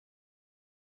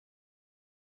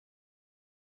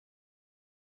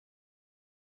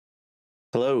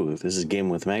Hello, this is Game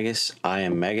with Magus. I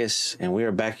am Magus, and we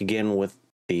are back again with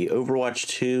the Overwatch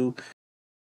 2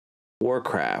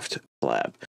 Warcraft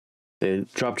collab. They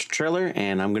dropped a trailer,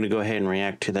 and I'm going to go ahead and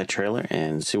react to that trailer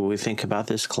and see what we think about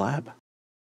this collab.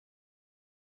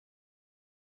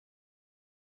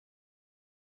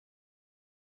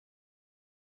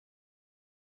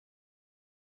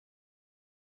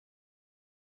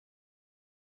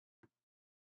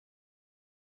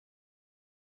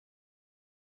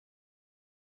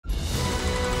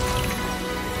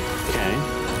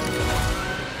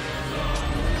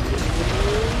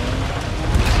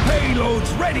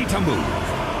 Payload's ready to move.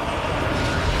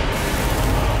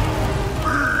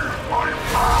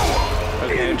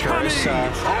 Okay, Travis,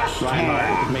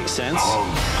 Reinhardt makes sense.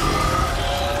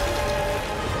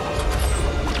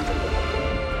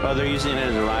 Oh, they're using it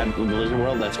as a ride in Blizzard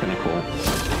World? That's kind of cool.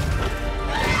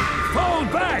 Fall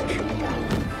back!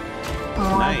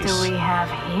 What do we have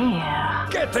here?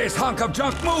 Get this hunk of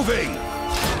junk moving!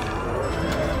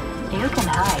 You can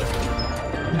hide,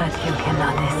 but you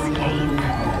cannot escape.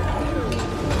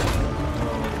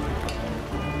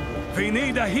 We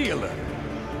need a healer.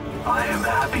 I am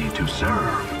happy to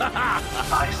serve.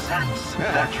 I sense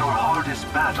that your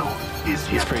hardest battle is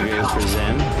yet to Pretty good for come.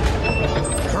 Zen.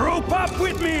 Group up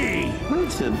with me! I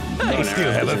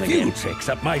still have a few tricks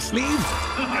up my sleeve.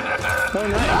 Oh,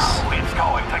 nice. Now it's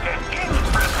going to get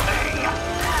interesting.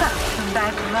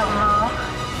 Back from all.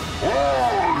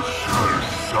 All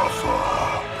shall suffer.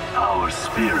 Our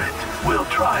spirit will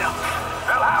triumph.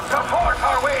 We'll have to force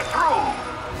our way through.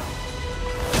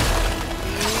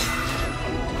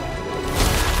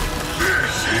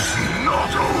 This is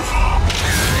not over.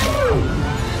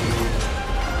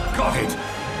 Got it.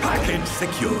 Package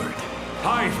secured.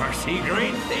 I foresee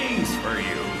great things for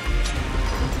you.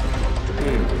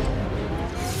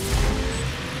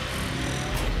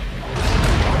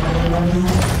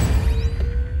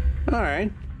 All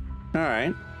right. All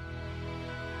right.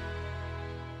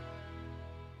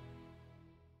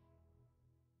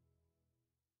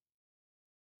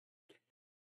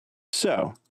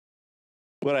 So,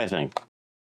 what I think.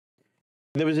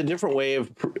 There was a different way of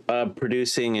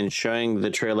producing and showing the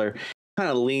trailer. Kind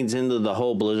of leans into the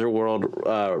whole Blizzard World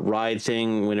ride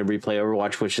thing whenever you play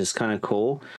Overwatch, which is kind of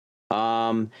cool.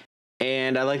 And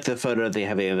I like the photo that they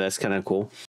have here. That's kind of cool.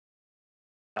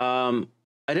 I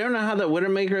don't know how the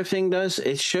Widowmaker thing does.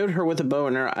 It showed her with a bow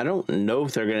and arrow. I don't know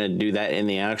if they're going to do that in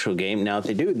the actual game. Now, if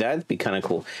they do, that'd be kind of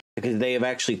cool. Because they have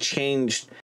actually changed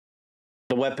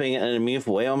the weapon in a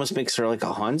meaningful way. Almost makes her like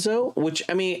a Hanzo. Which,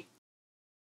 I mean,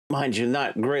 mind you,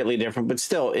 not greatly different, but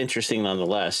still interesting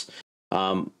nonetheless.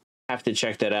 Have to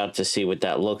check that out to see what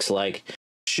that looks like.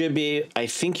 I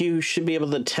think you should be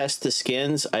able to test the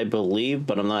skins, I believe,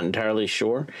 but I'm not entirely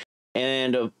sure.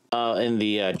 And in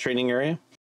the training area.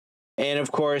 And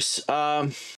of course,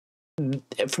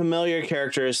 familiar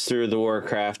characters through the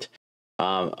Warcraft.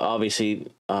 Obviously,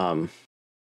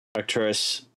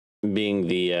 Arcturus being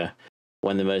the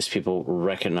one that most people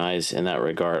recognize in that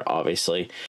regard, obviously.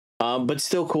 But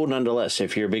still cool nonetheless.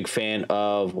 If you're a big fan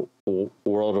of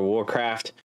World of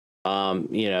WarCraft,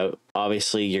 you know,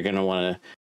 obviously you're going to want to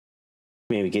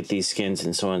maybe get these skins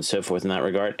and so on and so forth in that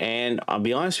regard. And I'll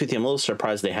be honest with you, I'm a little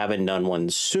surprised they haven't done one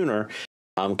sooner.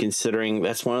 Considering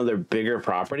that's one of their bigger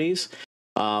properties,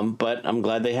 but I'm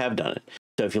glad they have done it.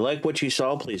 So if you like what you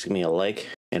saw, please give me a like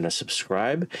and a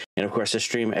subscribe. And of course, I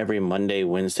stream every Monday,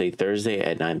 Wednesday, Thursday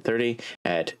at 9:30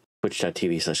 at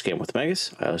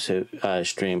twitch.tv/GameWithMagus. I also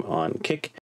stream on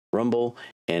Kick, Rumble,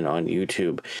 and on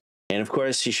YouTube. And of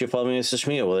course, you should follow me on social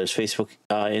media, whether it's Facebook,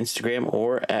 Instagram,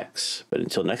 or X. But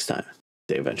until next time,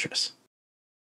 stay adventurous.